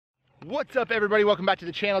What's up, everybody? Welcome back to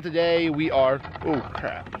the channel. Today we are, oh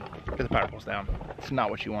crap, get the power poles down. It's not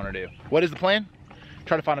what you want to do. What is the plan?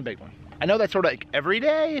 Try to find a big one. I know that's sort of like every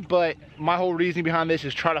day, but my whole reasoning behind this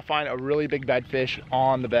is try to find a really big bed fish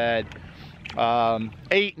on the bed.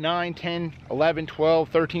 8, 9, 10, 11, 12,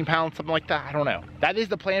 13 pounds, something like that. I don't know. That is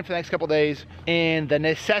the plan for the next couple days. And the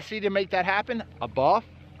necessity to make that happen, a buff.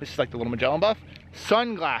 This is like the little Magellan buff.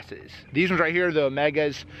 Sunglasses. These ones right here, the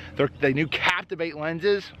Omegas. They're the new Captivate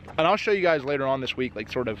lenses. And I'll show you guys later on this week,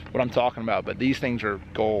 like sort of what I'm talking about. But these things are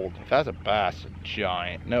gold. If that's a bass, a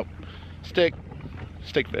giant. Nope. Stick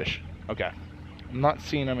fish. Okay. I'm not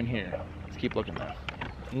seeing them in here. Let's keep looking though.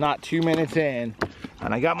 Not 2 minutes in,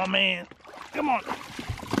 and I got my man. Come on.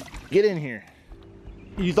 Get in here.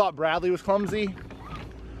 You thought Bradley was clumsy?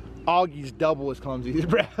 Augie's double as clumsy as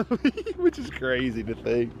Bradley, which is crazy to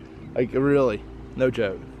think. Like, really, no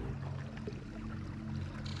joke.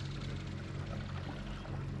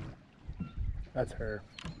 That's her.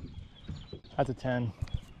 That's a 10.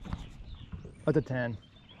 That's a 10.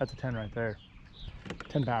 That's a 10 right there.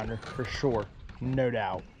 10 pounder for sure, no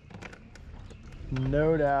doubt.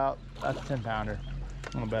 No doubt, that's a 10 pounder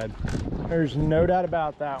on the bed. There's no doubt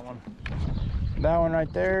about that one. That one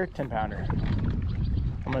right there, 10 pounder.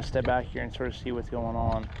 I'm gonna step back here and sort of see what's going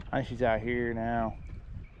on. I think she's out here now.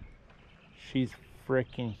 She's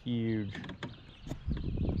freaking huge.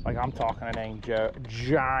 Like, I'm talking a dang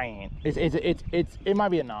giant. It might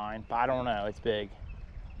be a 9, but I don't know. It's big.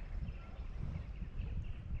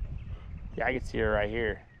 Yeah, I can see her right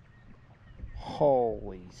here.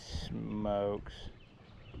 Holy smokes.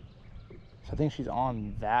 So I think she's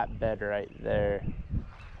on that bed right there.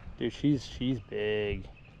 Dude, she's big.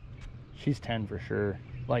 She's 10 for sure.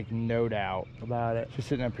 Like, no doubt about it. She's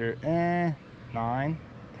sitting up here. 9,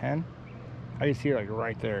 10. I can see her like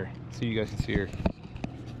right there. So you guys can see her.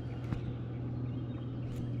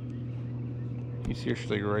 You see her,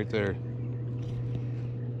 she's like right there.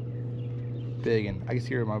 Big, and I can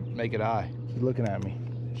see her with my naked eye. She's looking at me.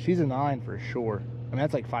 She's a 9 for sure. I mean,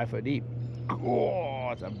 that's like 5 foot deep. Oh,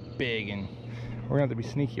 it's a big one. We're gonna have to be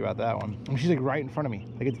sneaky about that one. I mean, she's like right in front of me.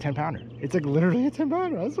 Like, it's a 10 pounder. It's like literally a 10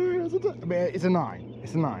 pounder. I swear, it's a 10. I mean, it's a 9.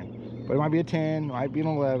 It's a 9. But it might be a 10, it might be an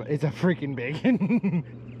 11. It's a freaking big one.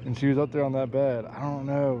 And she was up there on that bed. I don't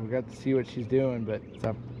know. We got to see what she's doing, but it's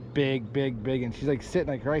a big, and she's like sitting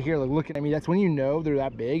like right here, like looking at me. That's when you know they're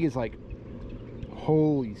that big. It's like,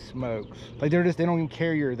 holy smokes. Like, they don't even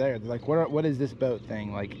care you're there. They're like, what is this boat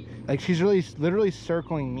thing? Like she's literally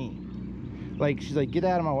circling me. Like, she's like, get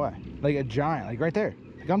out of my way. Like a giant, like right there.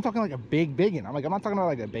 Like, I'm talking like a big one. I'm not talking about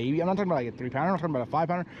like a baby. I'm not talking about like a 3 pounder. I'm not talking about a 5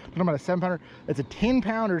 pounder. I'm talking about a 7 pounder. It's a 10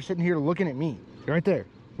 pounder sitting here looking at me. Right there.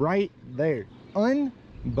 Right there.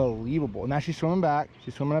 Unbelievable. Now she's swimming back.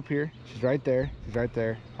 She's swimming up here. She's right there. She's right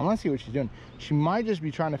there. I want to see what she's doing. She might just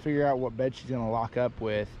be trying to figure out what bed she's going to lock up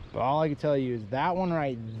with. But all I can tell you is that one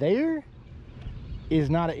right there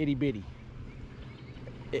is not an itty bitty.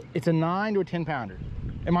 It's a 9 to a 10 pounder.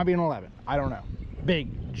 It might be an 11. I don't know.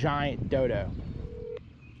 Big, giant Doh Doh.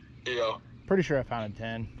 Yeah. Pretty sure I found a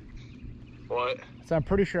 10. What? So I'm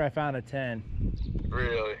pretty sure I found a 10.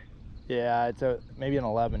 Really? Yeah, it's maybe an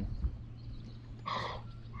 11.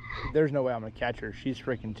 There's no way I'm gonna catch her. She's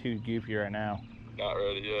freaking too goofy right now. Not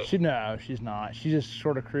ready yet. No, she's not. She's just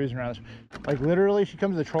sort of cruising around. Like, literally, she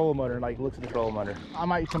comes to the trolling motor and like looks at the trolling motor. I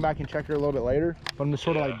might come back and check her a little bit later, but I'm just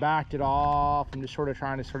sort of like backed it off. I'm just sort of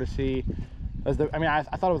trying to sort of see. I thought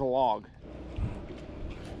it was a log.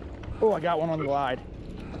 Oh, I got one on the glide.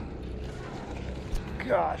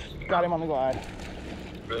 Gosh, got him on the glide.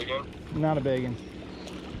 Big one? Not a big one,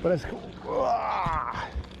 but it's cool. Ah.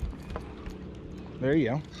 There you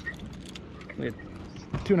go. Look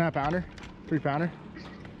at 2.5 pounder, 3 pounder.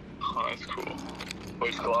 Oh, that's cool.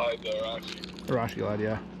 Which glide though, actually? Arashi glide,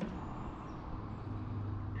 yeah.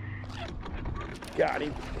 Got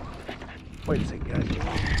him. Wait a second, guys.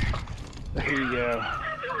 There you go.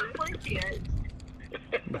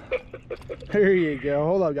 There you go.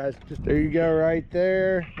 Hold up, guys. Just there you go, right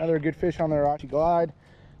there. Another good fish on the Arashi glide.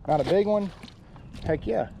 Not a big one. Heck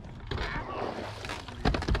yeah.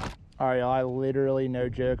 All right, y'all, I literally, no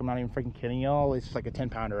joke, I'm not even freaking kidding y'all. It's just like a 10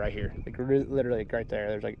 pounder right here. Like, literally like right there.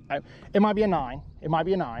 There's like, it might be a 9. It might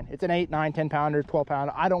be a 9. It's an 8, 9, 10 pounder, 12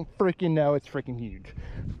 pounder. I don't freaking know. It's freaking huge.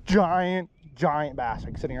 Giant bass,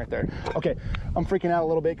 like sitting right there. Okay, I'm freaking out a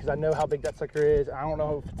little bit because I know how big that sucker is. I don't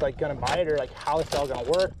know if it's like gonna bite or like how it's all gonna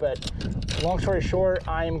work, but long story short,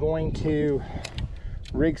 I am going to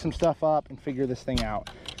rig some stuff up and figure this thing out.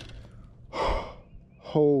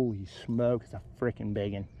 Holy smoke, it's a freaking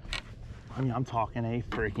big one. I mean, I'm talking a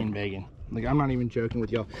freaking big one. Like, I'm not even joking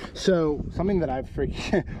with y'all. So something that I've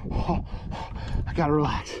freaking, I gotta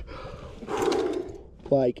relax.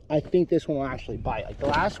 Like, I think this one will actually bite. Like, the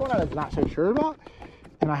last one I was not so sure about,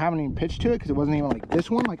 and I haven't even pitched to it because it wasn't even like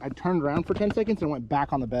this one. Like, I turned around for 10 seconds and went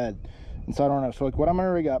back on the bed. And so I don't know. So, like, what I'm going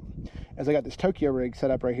to rig up is I got this Tokyo rig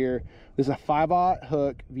set up right here. This is a 5/0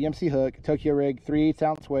 hook, VMC hook, Tokyo rig, 3/8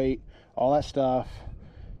 ounce weight, all that stuff.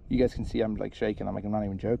 You guys can see I'm, like, shaking. I'm like, I'm not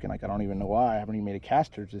even joking. Like, I don't even know why. I haven't even made a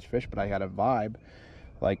cast to this fish, but I got a vibe.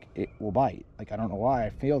 Like, it will bite. Like, I don't know why I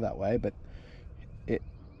feel that way, but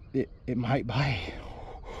it might bite.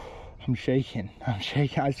 I'm shaking.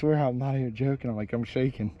 I swear I'm not even joking. I'm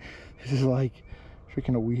shaking. This is like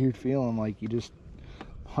freaking a weird feeling. Like, you just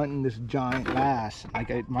hunting this giant bass. Like,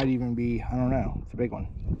 it might even be, I don't know. It's a big one.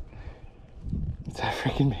 It's that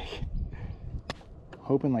freaking big.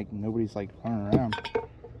 Hoping like nobody's like running around.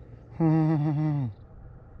 I'm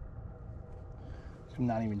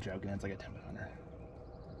not even joking. It's like a 10-pounder.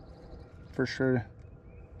 For sure.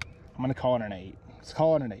 I'm gonna call it an 8. Let's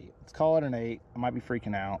call it an 8. Let's call it an 8. I might be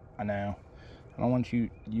freaking out. I know. I don't want you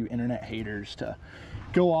internet haters to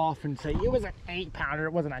go off and say it was an 8-pounder.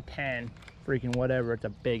 It wasn't a 10. Freaking whatever. It's a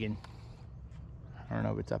big one. I don't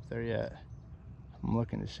know if it's up there yet. I'm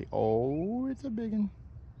looking to see. Oh, it's a big one.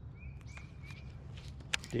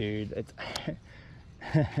 Dude, it's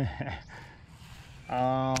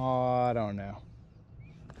oh, I don't know.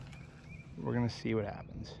 We're gonna see what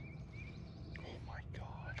happens. Oh my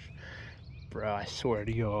gosh, bro, I swear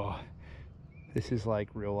to you, this is like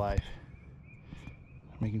real life.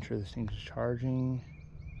 Making sure this thing's charging.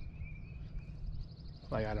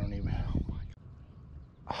 Like, I don't even,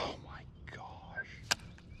 oh my gosh,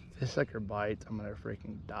 if this sucker bites, I'm gonna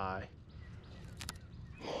freaking die.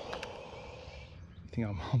 I think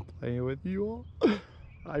I'm playing with you all.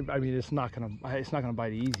 I mean, it's not gonna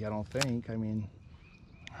bite easy, I don't think. I mean,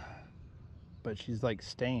 but she's like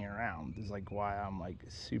staying around is like why I'm like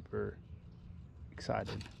super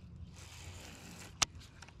excited.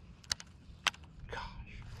 Gosh,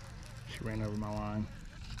 she ran over my line.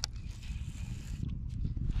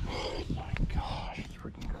 Oh my gosh, it's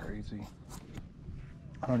freaking crazy.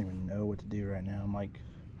 I don't even know what to do right now. I'm like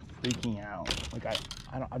freaking out. Like,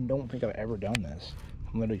 I don't think I've ever done this.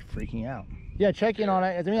 I'm literally freaking out. Yeah, check in on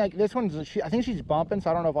it. I mean, like, this one's, I think she's bumping,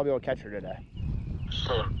 so I don't know if I'll be able to catch her today.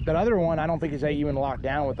 Sure. That other one, I don't think is even locked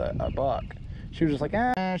down with a buck. She was just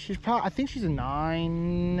like, she's probably, I think she's a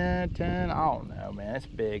 9, 10. I don't know, man. It's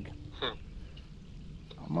big.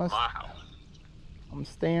 Wow. I'm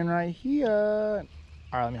staying right here.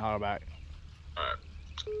 All right, let me holler back. All right.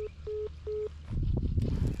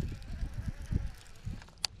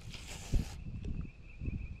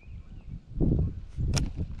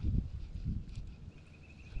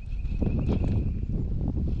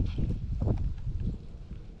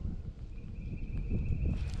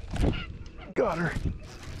 Got her.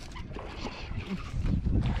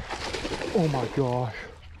 Oh my gosh.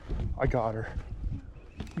 I got her.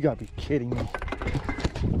 You gotta be kidding me.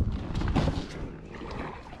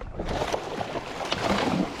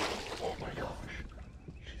 Oh my gosh.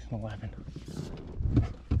 She's an 11.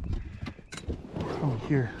 Come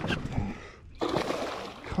here.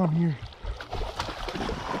 Come here.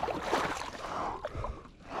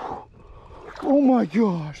 Oh my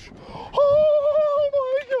gosh.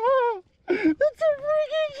 It's a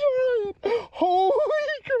freaking giant!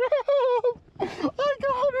 Holy crap! I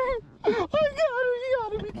got her! You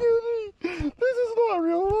gotta be kidding me! This is not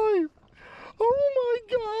real life! Oh my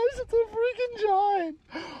gosh, it's a freaking giant!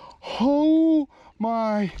 Oh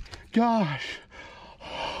my gosh!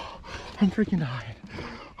 I'm freaking dying.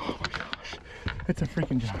 Oh my gosh, it's a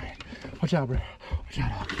freaking giant. Watch out, bro. Watch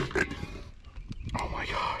out, Augie. Oh my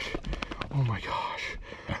gosh. Oh my gosh.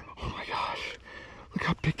 Oh my gosh. Look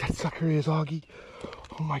how big that sucker is, Augie.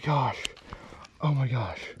 Oh my gosh. Oh my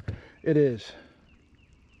gosh. It is.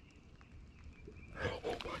 Oh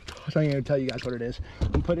my gosh. I ain't gonna tell you guys what it is.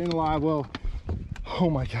 I'm putting it in live well. Oh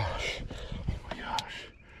my gosh. Oh my gosh.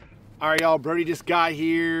 All right, y'all. Brody just got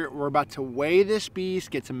here. We're about to weigh this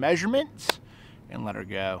beast, get some measurements, and let her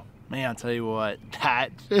go. Man, I'll tell you what.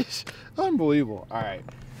 That is unbelievable. All right.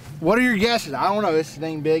 What are your guesses? I don't know. This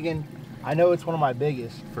thing biggin'. I know it's one of my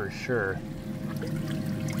biggest for sure.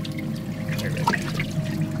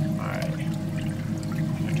 Alright.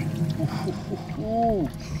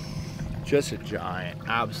 Just a giant,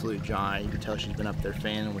 absolute giant. You can tell she's been up there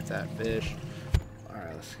fanning with that fish.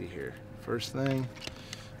 Alright, let's see here. First thing,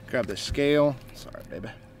 grab the scale. Sorry, baby.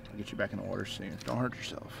 I'll get you back in the water soon. Don't hurt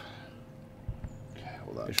yourself. Okay,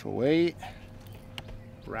 hold on. Official weight.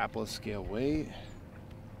 Rapala scale weight.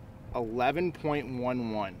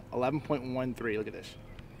 11.11. 11.13. Look at this.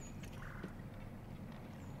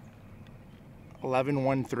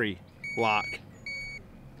 11.13. Lock.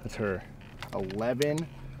 That's her.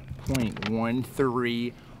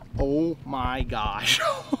 11.13. Oh my gosh.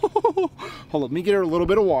 Hold on, let me get her a little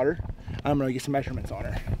bit of water. I'm gonna get some measurements on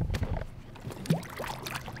her.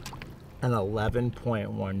 An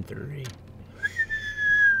 11.13.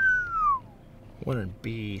 What a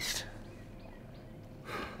beast.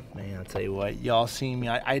 Man, I'll tell you what, y'all seen me.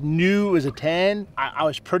 I knew it was a 10. I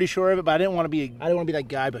was pretty sure of it, but I didn't want to be that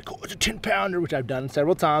guy, but oh, it's a 10-pounder, which I've done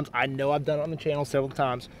several times. I know I've done it on the channel several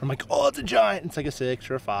times. I'm like, oh, it's a giant. It's like a 6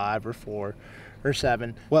 or a 5 or 4 or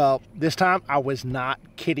 7. Well, this time I was not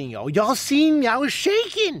kidding y'all. Y'all seen me. I was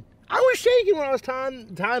shaking. I was shaking when I was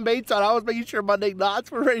tying baits on. I was making sure my neck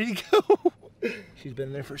knots were ready to go. She's been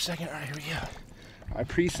in there for a second. All right, here we go. I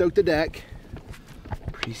pre-soaked the deck.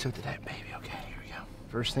 Pre-soaked the deck, baby. Okay, here we go.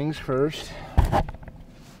 First things first. Get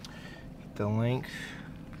the length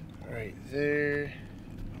right there.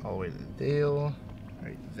 All the way to the tail.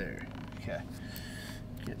 Right there. Okay.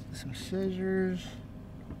 Get some scissors.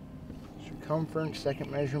 Circumference, second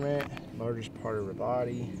measurement. Largest part of her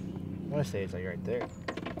body. I want to say it's like right there.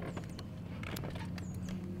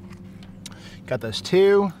 Got those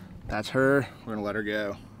 2. That's her. We're gonna let her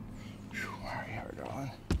go.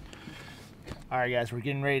 All right, guys, we're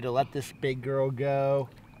getting ready to let this big girl go.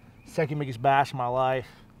 Second biggest bass of my life.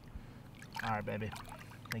 All right, baby.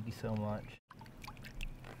 Thank you so much.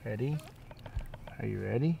 Ready? Are you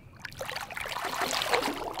ready?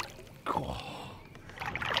 Cool.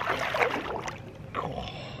 Cool.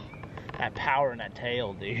 That power in that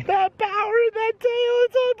tail, dude. That power in that tail,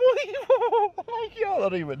 it's unbelievable. Like, y'all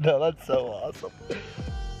don't even know. That's so awesome.